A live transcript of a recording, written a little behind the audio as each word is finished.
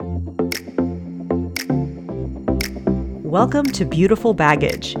Welcome to Beautiful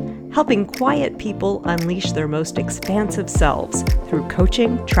Baggage, helping quiet people unleash their most expansive selves through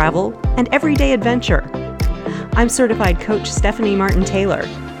coaching, travel, and everyday adventure. I'm certified coach Stephanie Martin Taylor.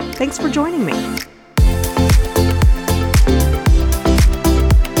 Thanks for joining me.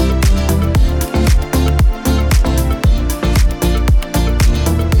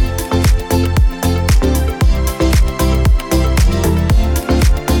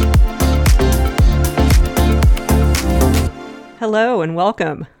 Hello and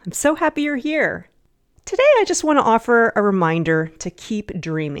welcome. I'm so happy you're here. Today I just want to offer a reminder to keep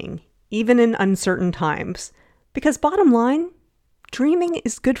dreaming, even in uncertain times. Because bottom line, dreaming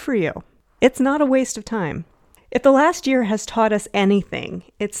is good for you. It's not a waste of time. If the last year has taught us anything,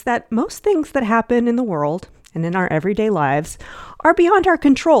 it's that most things that happen in the world and in our everyday lives are beyond our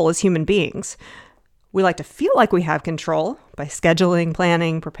control as human beings. We like to feel like we have control by scheduling,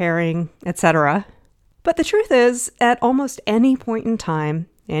 planning, preparing, etc. But the truth is, at almost any point in time,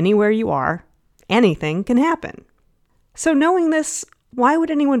 anywhere you are, anything can happen. So knowing this, why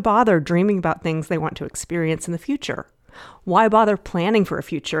would anyone bother dreaming about things they want to experience in the future? Why bother planning for a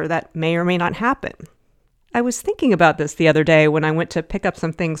future that may or may not happen? I was thinking about this the other day when I went to pick up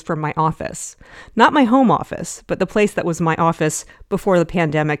some things from my office. Not my home office, but the place that was my office before the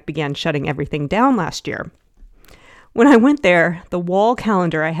pandemic began shutting everything down last year. When I went there, the wall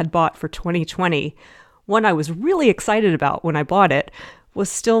calendar I had bought for 2020, one I was really excited about when I bought it, was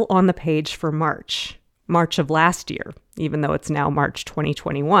still on the page for March of last year, even though it's now March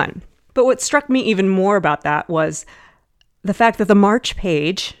 2021. But what struck me even more about that was the fact that the March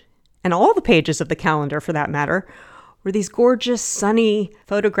page, and all the pages of the calendar for that matter, were these gorgeous, sunny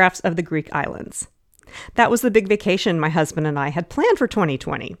photographs of the Greek islands. That was the big vacation my husband and I had planned for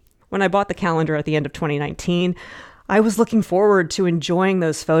 2020. When I bought the calendar at the end of 2019, I was looking forward to enjoying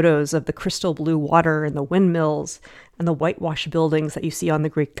those photos of the crystal blue water and the windmills and the whitewashed buildings that you see on the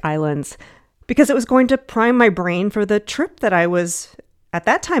Greek islands, because it was going to prime my brain for the trip that I was, at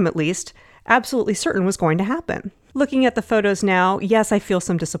that time at least, absolutely certain was going to happen. Looking at the photos now, yes, I feel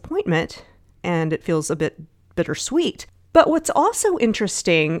some disappointment, and it feels a bit bittersweet. But what's also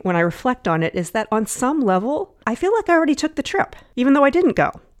interesting when I reflect on it is that on some level, I feel like I already took the trip, even though I didn't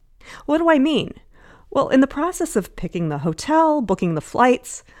go. What do I mean? Well, in the process of picking the hotel, booking the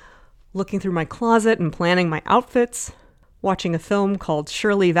flights, looking through my closet and planning my outfits, watching a film called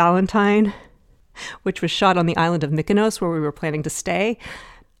Shirley Valentine, which was shot on the island of Mykonos where we were planning to stay,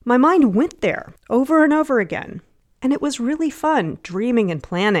 my mind went there over and over again. And it was really fun dreaming and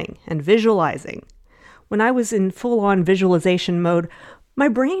planning and visualizing. When I was in full-on visualization mode, my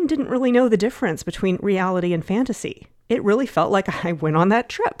brain didn't really know the difference between reality and fantasy. It really felt like I went on that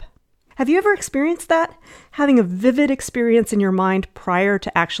trip. Have you ever experienced that? Having a vivid experience in your mind prior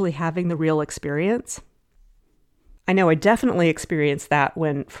to actually having the real experience? I know I definitely experienced that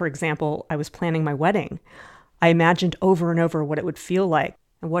when, for example, I was planning my wedding. I imagined over and over what it would feel like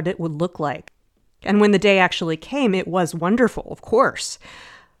and what it would look like. And when the day actually came, it was wonderful, of course.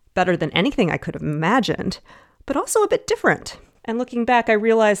 Better than anything I could have imagined, but also a bit different. And looking back, I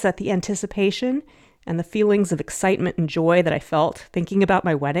realized that the anticipation and the feelings of excitement and joy that I felt thinking about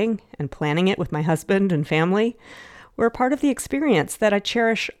my wedding and planning it with my husband and family were a part of the experience that I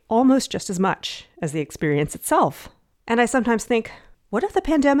cherish almost just as much as the experience itself. And I sometimes think, what if the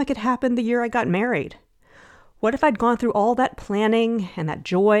pandemic had happened the year I got married? What if I'd gone through all that planning and that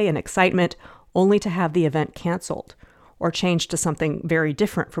joy and excitement only to have the event canceled or changed to something very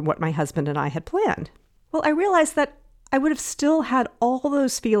different from what my husband and I had planned? Well, I realized that I would have still had all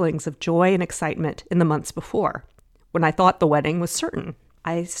those feelings of joy and excitement in the months before, when I thought the wedding was certain.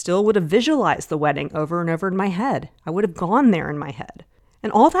 I still would have visualized the wedding over and over in my head. I would have gone there in my head.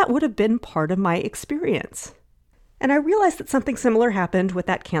 And all that would have been part of my experience. And I realized that something similar happened with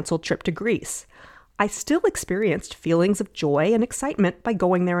that canceled trip to Greece. I still experienced feelings of joy and excitement by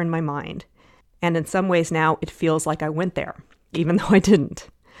going there in my mind. And in some ways now, it feels like I went there, even though I didn't.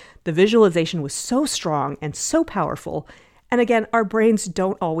 The visualization was so strong and so powerful. And again, our brains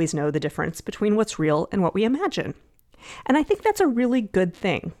don't always know the difference between what's real and what we imagine. And I think that's a really good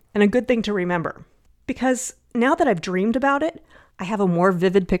thing and a good thing to remember. Because now that I've dreamed about it, I have a more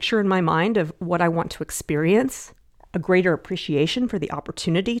vivid picture in my mind of what I want to experience, a greater appreciation for the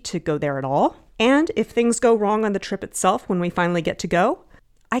opportunity to go there at all. And if things go wrong on the trip itself when we finally get to go,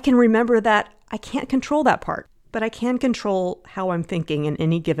 I can remember that I can't control that part. But I can control how I'm thinking in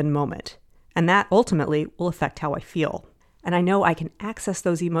any given moment. And that ultimately will affect how I feel. And I know I can access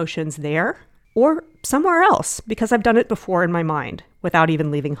those emotions there or somewhere else because I've done it before in my mind without even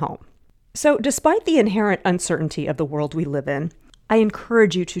leaving home. So despite the inherent uncertainty of the world we live in, I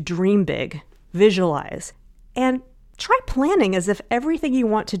encourage you to dream big, visualize, and Try planning as if everything you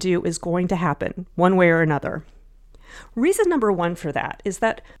want to do is going to happen one way or another. Reason number 1 for that is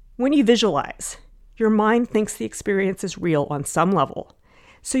that when you visualize, your mind thinks the experience is real on some level.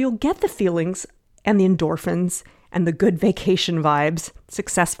 So you'll get the feelings and the endorphins and the good vacation vibes,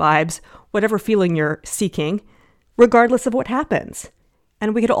 success vibes, whatever feeling you're seeking, regardless of what happens.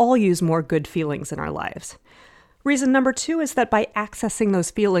 And we could all use more good feelings in our lives. Reason number 2 is that by accessing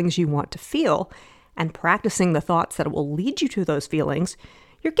those feelings you want to feel and practicing the thoughts that will lead you to those feelings,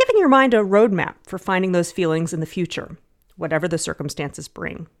 you're giving your mind a roadmap for finding those feelings in the future, whatever the circumstances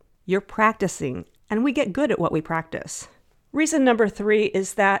bring. You're practicing, and we get good at what we practice. Reason number 3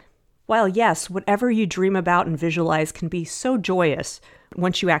 is that while yes, whatever you dream about and visualize can be so joyous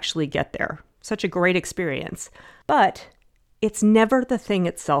once you actually get there, such a great experience, but it's never the thing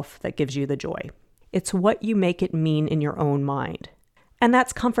itself that gives you the joy. It's what you make it mean in your own mind. And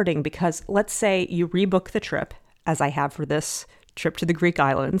that's comforting because let's say you rebook the trip, as I have for this trip to the Greek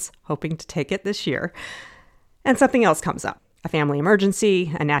islands, hoping to take it this year, and something else comes up. A family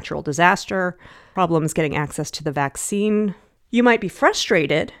emergency, a natural disaster, problems getting access to the vaccine. You might be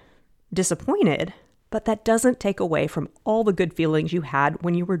frustrated, disappointed, but that doesn't take away from all the good feelings you had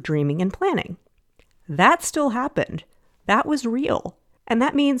when you were dreaming and planning. That still happened. That was real. And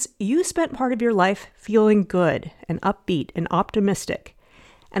that means you spent part of your life feeling good and upbeat and optimistic.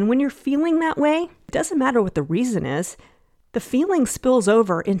 And when you're feeling that way, it doesn't matter what the reason is, the feeling spills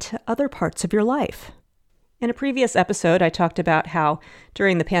over into other parts of your life. In a previous episode, I talked about how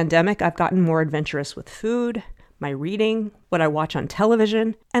during the pandemic, I've gotten more adventurous with food, my reading, what I watch on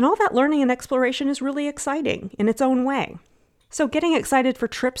television, and all that learning and exploration is really exciting in its own way. So getting excited for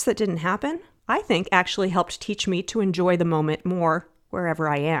trips that didn't happen, I think actually helped teach me to enjoy the moment more wherever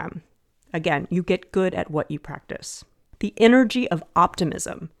I am. Again, you get good at what you practice. The energy of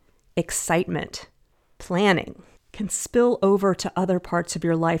optimism, excitement, planning can spill over to other parts of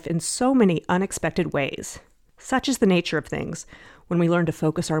your life in so many unexpected ways. Such is the nature of things when we learn to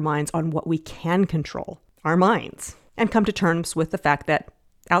focus our minds on what we can control, our minds, and come to terms with the fact that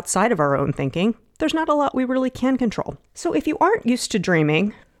outside of our own thinking, there's not a lot we really can control. So if you aren't used to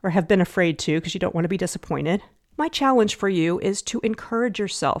dreaming or have been afraid to because you don't want to be disappointed, my challenge for you is to encourage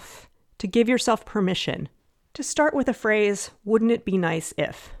yourself, to give yourself permission, to start with a phrase, wouldn't it be nice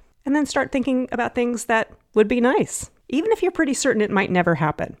if? And then start thinking about things that would be nice, even if you're pretty certain it might never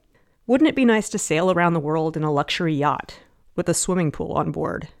happen. Wouldn't it be nice to sail around the world in a luxury yacht with a swimming pool on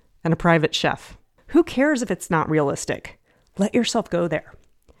board and a private chef? Who cares if it's not realistic? Let yourself go there.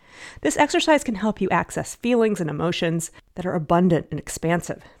 This exercise can help you access feelings and emotions that are abundant and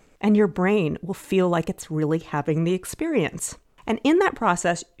expansive, and your brain will feel like it's really having the experience. And in that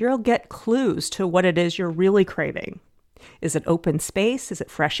process, you'll get clues to what it is you're really craving. Is it open space? Is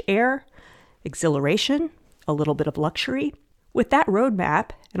it fresh air? Exhilaration? A little bit of luxury? With that roadmap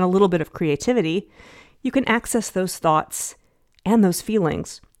and a little bit of creativity, you can access those thoughts and those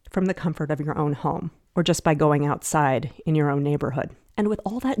feelings from the comfort of your own home, or just by going outside in your own neighborhood. And with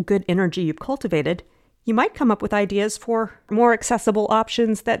all that good energy you've cultivated, you might come up with ideas for more accessible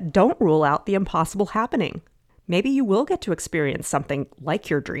options that don't rule out the impossible happening. Maybe you will get to experience something like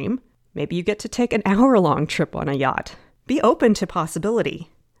your dream. Maybe you get to take an hour-long trip on a yacht. Be open to possibility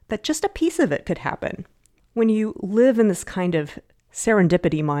that just a piece of it could happen. When you live in this kind of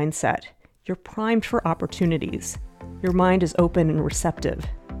serendipity mindset, you're primed for opportunities. Your mind is open and receptive.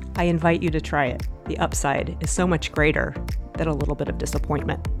 I invite you to try it. The upside is so much greater than a little bit of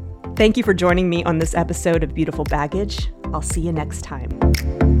disappointment. Thank you for joining me on this episode of Beautiful Baggage. I'll see you next time.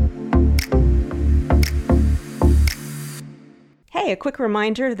 Hey, a quick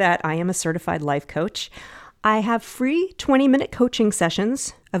reminder that I am a certified life coach. I have free 20-minute coaching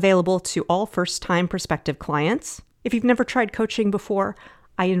sessions available to all first-time prospective clients. If you've never tried coaching before,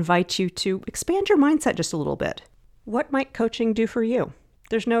 I invite you to expand your mindset just a little bit. What might coaching do for you?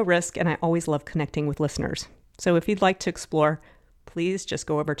 There's no risk, and I always love connecting with listeners. So if you'd like to explore, please just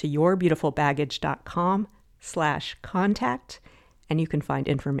go over to yourbeautifulbaggage.com/contact, and you can find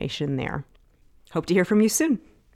information there. Hope to hear from you soon.